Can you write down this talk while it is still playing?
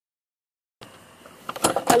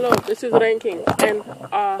Hello, this is Ranking, and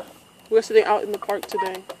we're sitting out in the park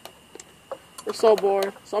today. We're so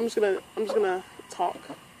bored, so I'm just gonna talk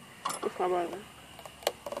with my brother.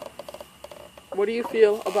 What do you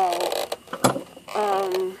feel about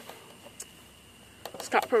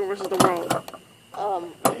Scott Pilgrim versus the World?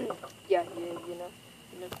 Yeah, you know,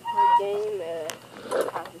 it's a hard game,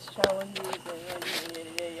 has its challenges,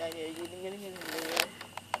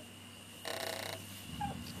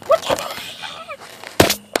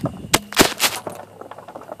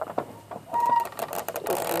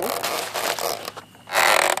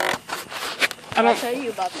 and I'll tell you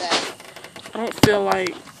about that. I don't feel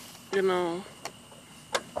like, you know,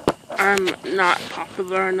 I'm not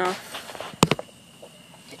popular enough.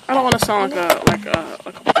 I don't want to sound like a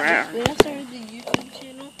brat. When I started the YouTube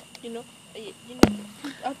channel,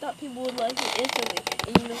 I thought people would like it instantly.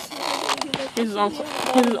 And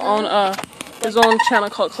sometimes you like his own channel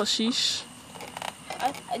called Clashish.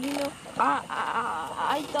 I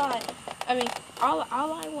thought,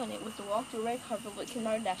 all I wanted was to walk the red carpet with Kim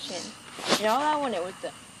Kardashian. And all I wanted was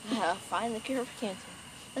to find the cure for cancer.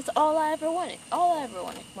 That's all I ever wanted. All I ever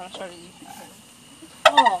wanted when I started YouTube channel.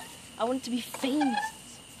 Oh, I wanted to be famous.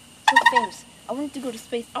 So famous. I wanted to go to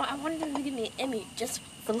space. Oh, I wanted them to give me an Emmy just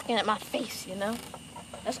for looking at my face, you know?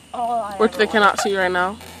 That's all I Which they wanted. cannot see right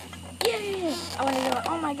now. Yeah. I want to go,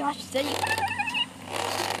 oh my gosh, Daddy.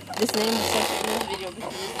 This name is censored in this video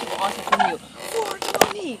because it's too awesome from you.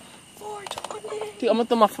 420! 420! Dude, I'm gonna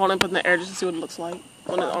throw my phone and put it in the air just to see what it looks like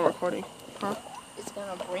when it's on recording. Huh? It's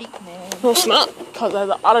gonna break, man. No, it's not. Because I have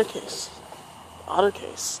the Otter Case. Otter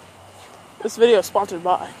Case. This video is sponsored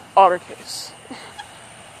by Otter Case.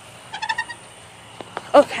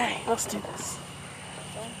 Okay, let's do this.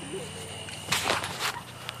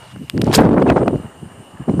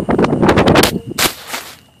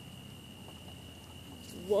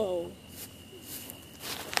 Whoa.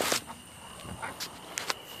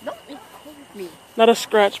 Don't record me. Not a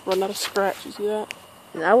scratch, bro. Not a scratch. You see that?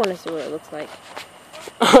 I want to see what it looks like.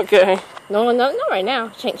 Okay. No, not right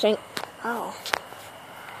now. Shank. Ow.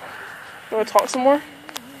 You want to talk some more?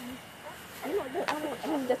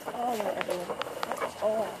 That's all I ever wanted. That's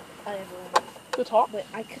all I ever wanted. To talk? But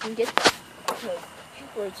I couldn't get that because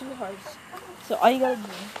people are too hard. So all you gotta do is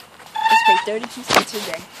pay 32 cents a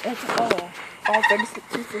day. That's all. All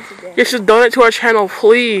 32 cents a day. You should donate to our channel,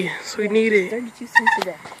 please. We need it. 32 cents a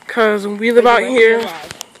day. Because we live out here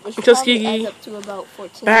in Tuskegee,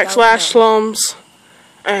 /slums,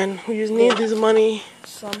 and we just need this money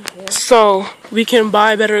so we can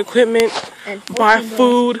buy better equipment, buy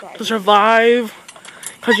food to survive.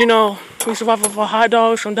 Because, you know, we survive off of hot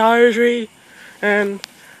dogs from Dollar Tree. And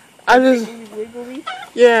I just,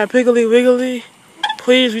 yeah, Piggly Wiggly.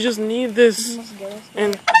 Please, we just need this.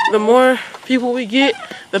 And the more people we get,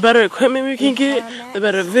 the better equipment we can get, the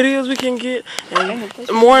better videos we can get, and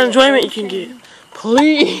the more enjoyment you can get.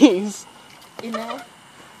 Please. You know?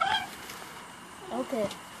 Okay.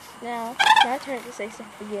 Now, my turn to say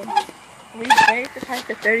something again. We raised the price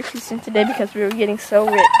to 32 cents a day because we were getting so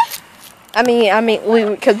rich.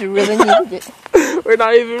 Because we really needed it. We're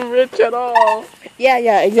not even rich at all.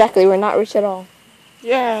 Yeah, exactly. We're not rich at all.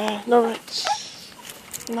 Yeah, not rich.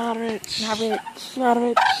 Not rich. Not rich. Not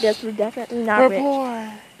rich. Yes, we're definitely not we're rich.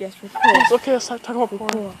 Poor. Yes, we're poor. It's okay, let's start talking about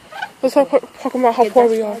poor. Let's talk about how poor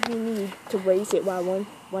we are. That's all we need to raise it by one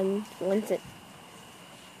cent.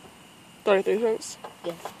 33 cents?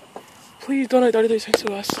 Yes. Please donate 33 cents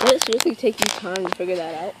to us. It seriously take you time to figure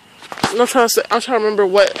that out. I'm trying to remember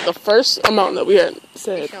what the first amount that we had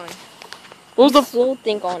said. What was the slow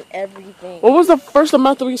think on everything? What was the first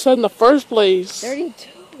amount that we said in the first place?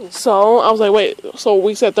 32. So I was like, wait. So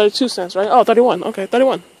we said 32 cents, right? Oh, 31. Okay,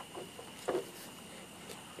 31.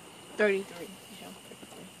 33.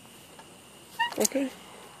 Okay.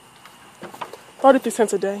 33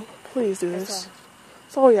 cents a day. Please do this.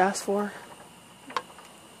 That's all we ask for.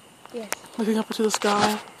 Yes. Looking up into the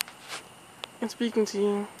sky and speaking to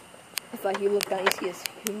you. It's like you look down, you see this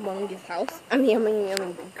humongous house.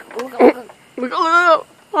 Look, oh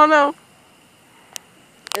no.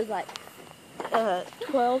 It's like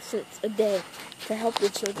 12 cents a day to help the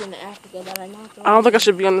children in Africa that are not. I don't think I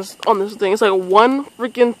should be on this thing. It's like one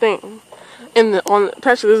freaking thing,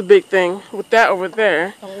 attached to this big thing with that over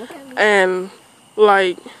there, and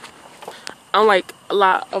like I'm like a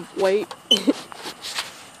lot of weight. You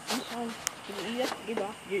have to get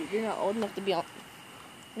off. You're not old enough to be on.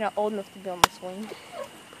 You're not old enough to be on the swing.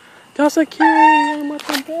 That's a kid. Oh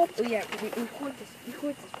yeah, record this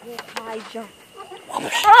real high jump.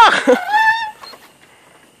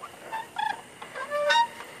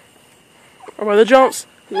 Or by the jumps.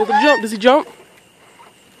 With the jump. Does he jump?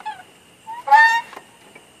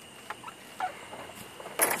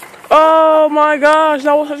 Oh my gosh,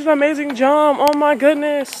 that was such an amazing jump. Oh my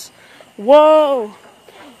goodness. Whoa.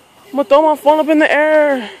 I'm gonna throw my phone up in the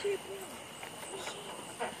air.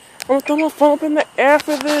 I'm gonna throw my phone up in the air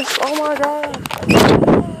for this. Oh my god.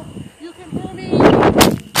 You can hear me.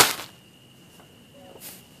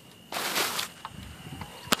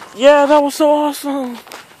 Yeah, that was so awesome.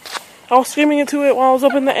 I was screaming into it while I was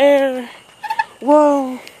up in the air.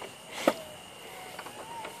 Whoa.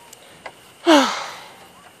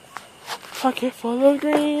 Pocket full of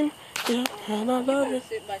green. Yeah, and I love it.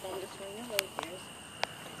 Sit back on the swing. Nobody cares.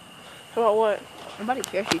 About what? Nobody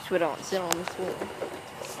cares if you sit on the swing.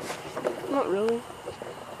 Not really.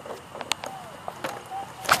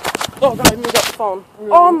 Oh god, I moved up the phone.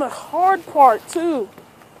 Really? On the hard part too.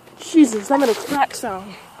 Jesus, that made a crack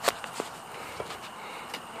sound.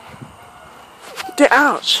 Get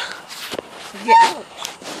out. Get out.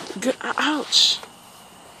 Get ouch.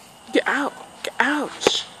 Get out. Get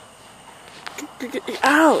ouch. Get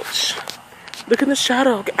ouch. Look in the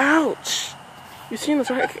shadow. Get ouch. You seen this,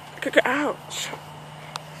 right? Get ouch.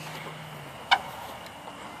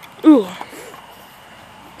 Ooh.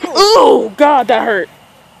 Ooh, God, that hurt.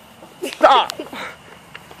 Stop.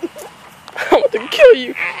 I want to kill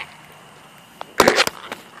you.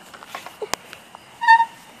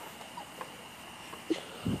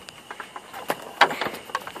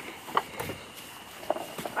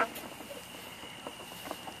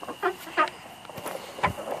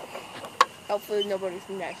 Hopefully nobody's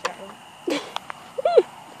in that shadow.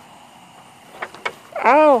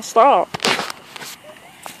 Ow, stop.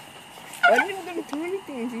 I didn't even gonna do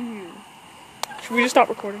anything to you. Should we just stop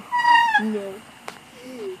recording? No.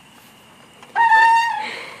 I'm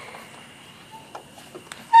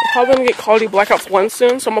probably gonna get Call of Duty Black Ops 1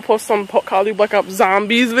 soon, so I'm gonna post some Call of Duty Black Ops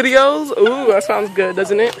Zombies videos. Ooh, that sounds good,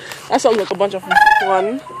 doesn't it? That sounds like a bunch of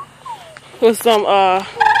fun. With some,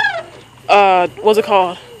 what's it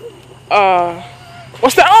called?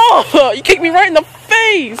 What's that? Oh, you kicked me right in the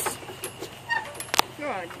face! No,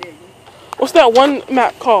 I didn't. What's that one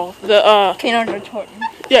map called? The, Canada Totem.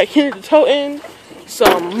 Yeah, Canada Totem,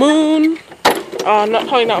 some Moon,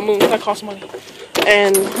 probably not Moon, that costs money.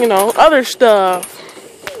 And, you know, other stuff.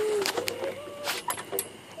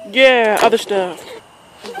 Yeah, other stuff.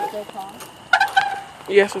 Is it still paused?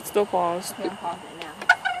 Yes, it's still paused. Okay, I'm pausing it now.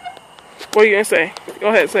 What are you gonna say? Go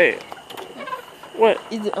ahead, say it. What?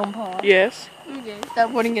 Is it unpaused? Yes. Okay.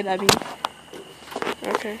 Stop pointing it at me.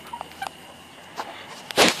 Okay.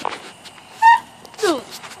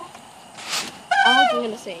 I wasn't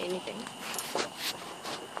gonna say anything.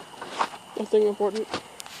 Nothing important.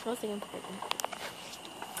 Nothing important.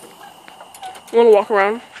 You wanna walk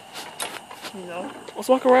around? No. Let's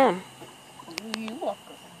walk around. You walk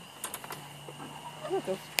around. I'm gonna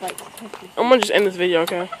go fight. I'm gonna just end this video,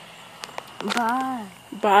 okay? Bye.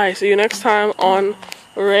 Bye. See you next time on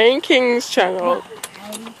Rankings channel.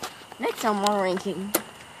 Next time on Ranking.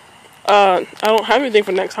 I don't have anything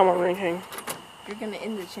for next time on Ranking. You're gonna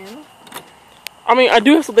end the channel? I mean, I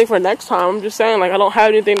do have something for next time. I'm just saying, like, I don't have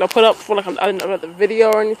anything to put up for, like, another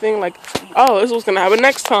video or anything. Like, oh, this is what's gonna happen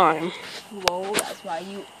next time. Well, that's why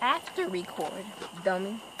you have to record,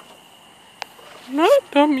 dummy. I'm not a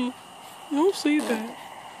dummy. Don't say that.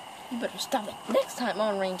 You better stop it next time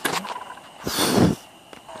on Ranking.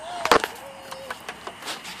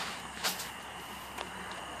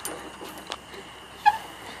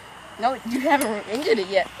 No, you haven't ended it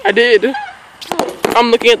yet. I did. I'm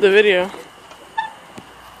looking at the video.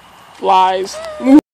 Lies.